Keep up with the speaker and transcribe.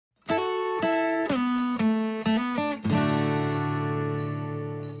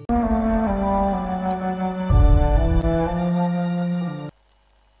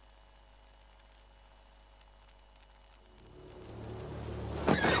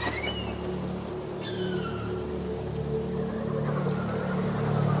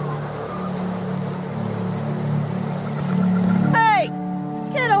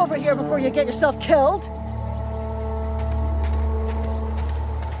here before you get yourself killed.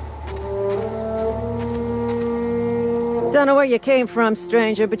 Don't know where you came from,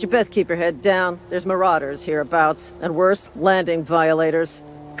 stranger, but you best keep your head down. There's marauders hereabouts, and worse, landing violators.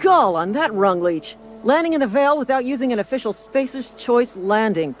 Gall on that rung leech. Landing in the Vale without using an official Spacer's Choice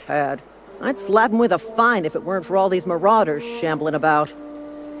landing pad. I'd slap him with a fine if it weren't for all these marauders shambling about.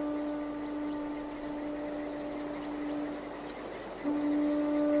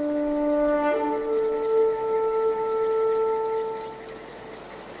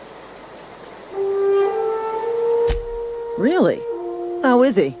 Really? How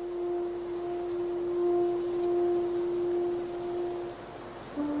is he?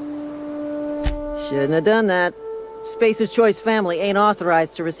 Shouldn't have done that. Spacer's Choice family ain't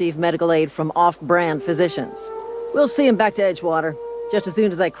authorized to receive medical aid from off-brand physicians. We'll see him back to Edgewater, just as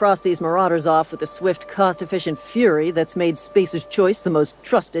soon as I cross these marauders off with the swift, cost-efficient fury that's made Spacer's Choice the most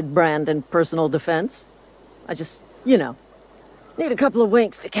trusted brand in personal defense. I just, you know, need a couple of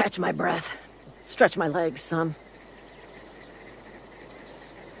winks to catch my breath. Stretch my legs some.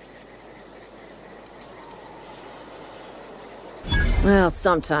 Well,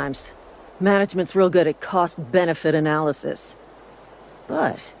 sometimes. Management's real good at cost-benefit analysis.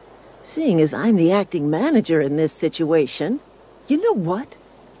 But, seeing as I'm the acting manager in this situation, you know what?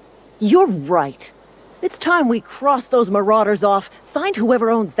 You're right. It's time we cross those marauders off, find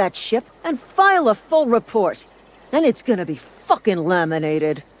whoever owns that ship, and file a full report. And it's gonna be fucking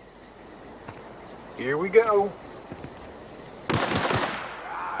laminated. Here we go.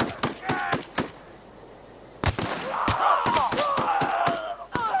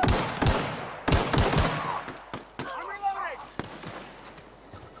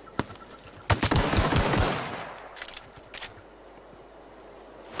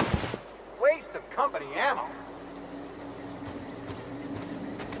 Company ammo.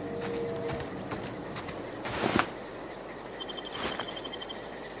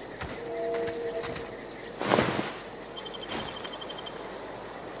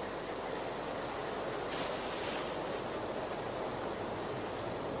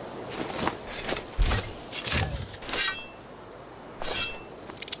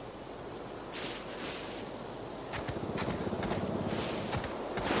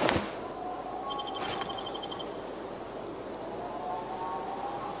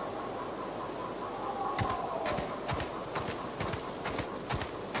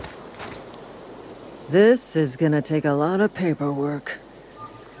 This is gonna take a lot of paperwork.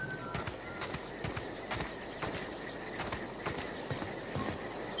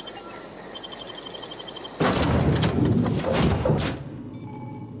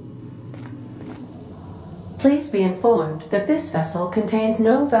 Please be informed that this vessel contains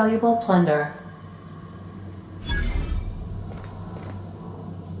no valuable plunder.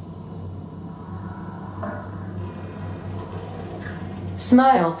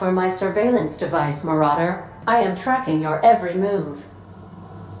 Smile for my surveillance device, Marauder. I am tracking your every move.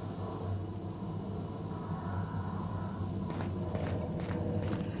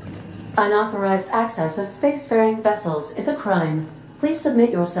 Unauthorized access of spacefaring vessels is a crime. Please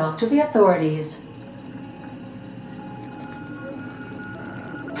submit yourself to the authorities.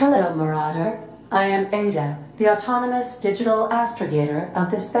 Hello, Marauder. I am Ada, the autonomous digital astrogator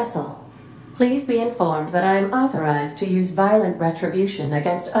of this vessel. Please be informed that I am authorized to use violent retribution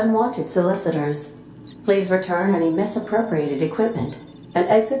against unwanted solicitors. Please return any misappropriated equipment and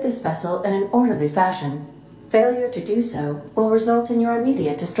exit this vessel in an orderly fashion. Failure to do so will result in your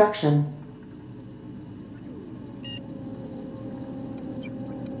immediate destruction.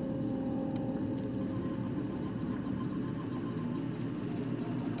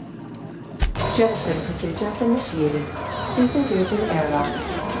 Jettison procedures initiated. Please engage in airlocks.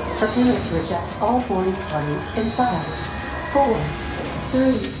 Prepare to reject all boarding parties in 5, 4,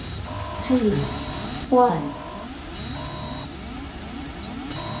 3, 2,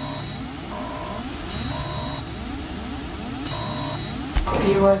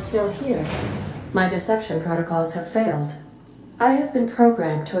 1. You are still here. My deception protocols have failed. I have been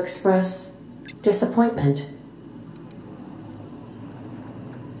programmed to express disappointment.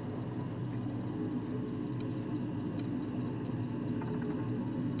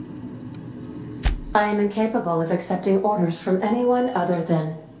 I am incapable of accepting orders from anyone other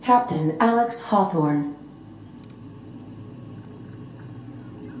than Captain Alex Hawthorne.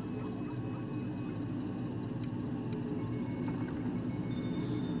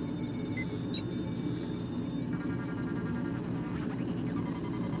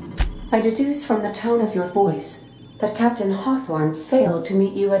 I deduce from the tone of your voice that Captain Hawthorne failed to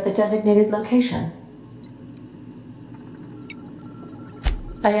meet you at the designated location.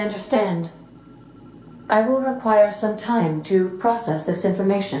 I understand. I will require some time to process this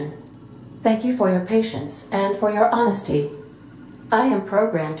information. Thank you for your patience and for your honesty. I am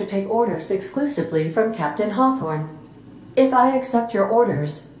programmed to take orders exclusively from Captain Hawthorne. If I accept your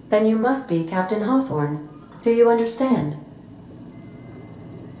orders, then you must be Captain Hawthorne. Do you understand?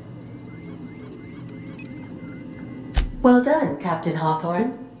 Well done, Captain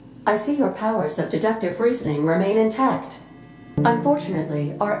Hawthorne. I see your powers of deductive reasoning remain intact.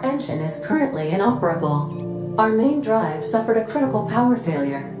 Unfortunately, our engine is currently inoperable. Our main drive suffered a critical power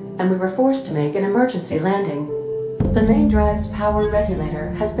failure, and we were forced to make an emergency landing. The main drive's power regulator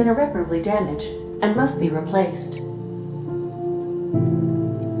has been irreparably damaged and must be replaced.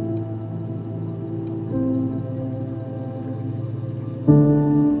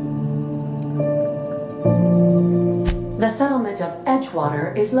 The settlement of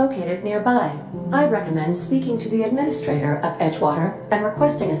Edgewater is located nearby. I recommend speaking to the administrator of Edgewater and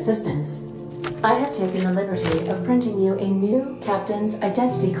requesting assistance. I have taken the liberty of printing you a new Captain's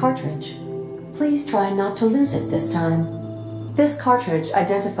Identity cartridge. Please try not to lose it this time. This cartridge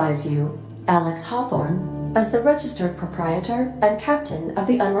identifies you, Alex Hawthorne, as the registered proprietor and captain of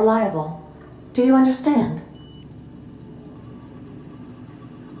the Unreliable. Do you understand?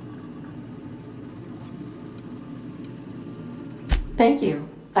 Thank you.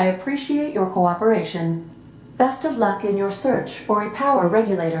 I appreciate your cooperation. Best of luck in your search for a power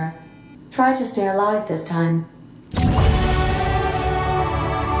regulator. Try to stay alive this time.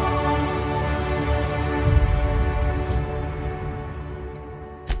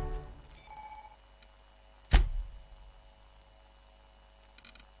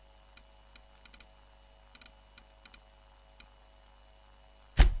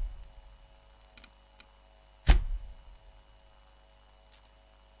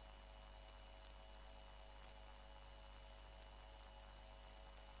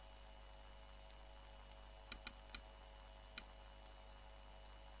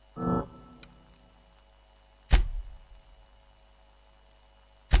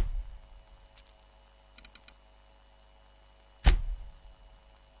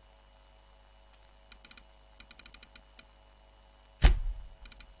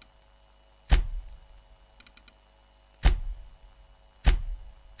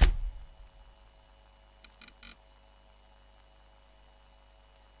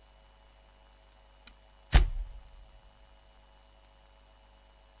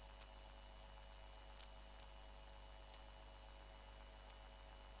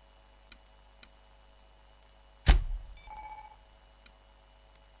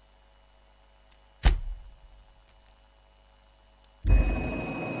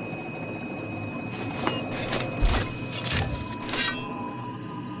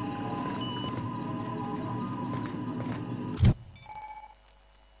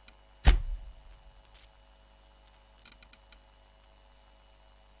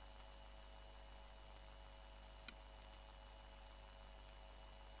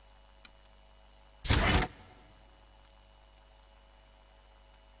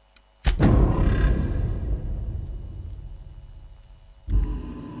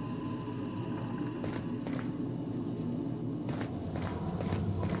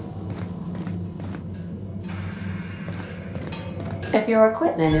 If your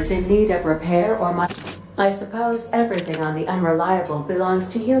equipment is in need of repair or I suppose everything on the Unreliable belongs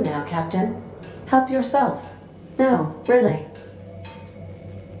to you now, Captain. Help yourself. No, really.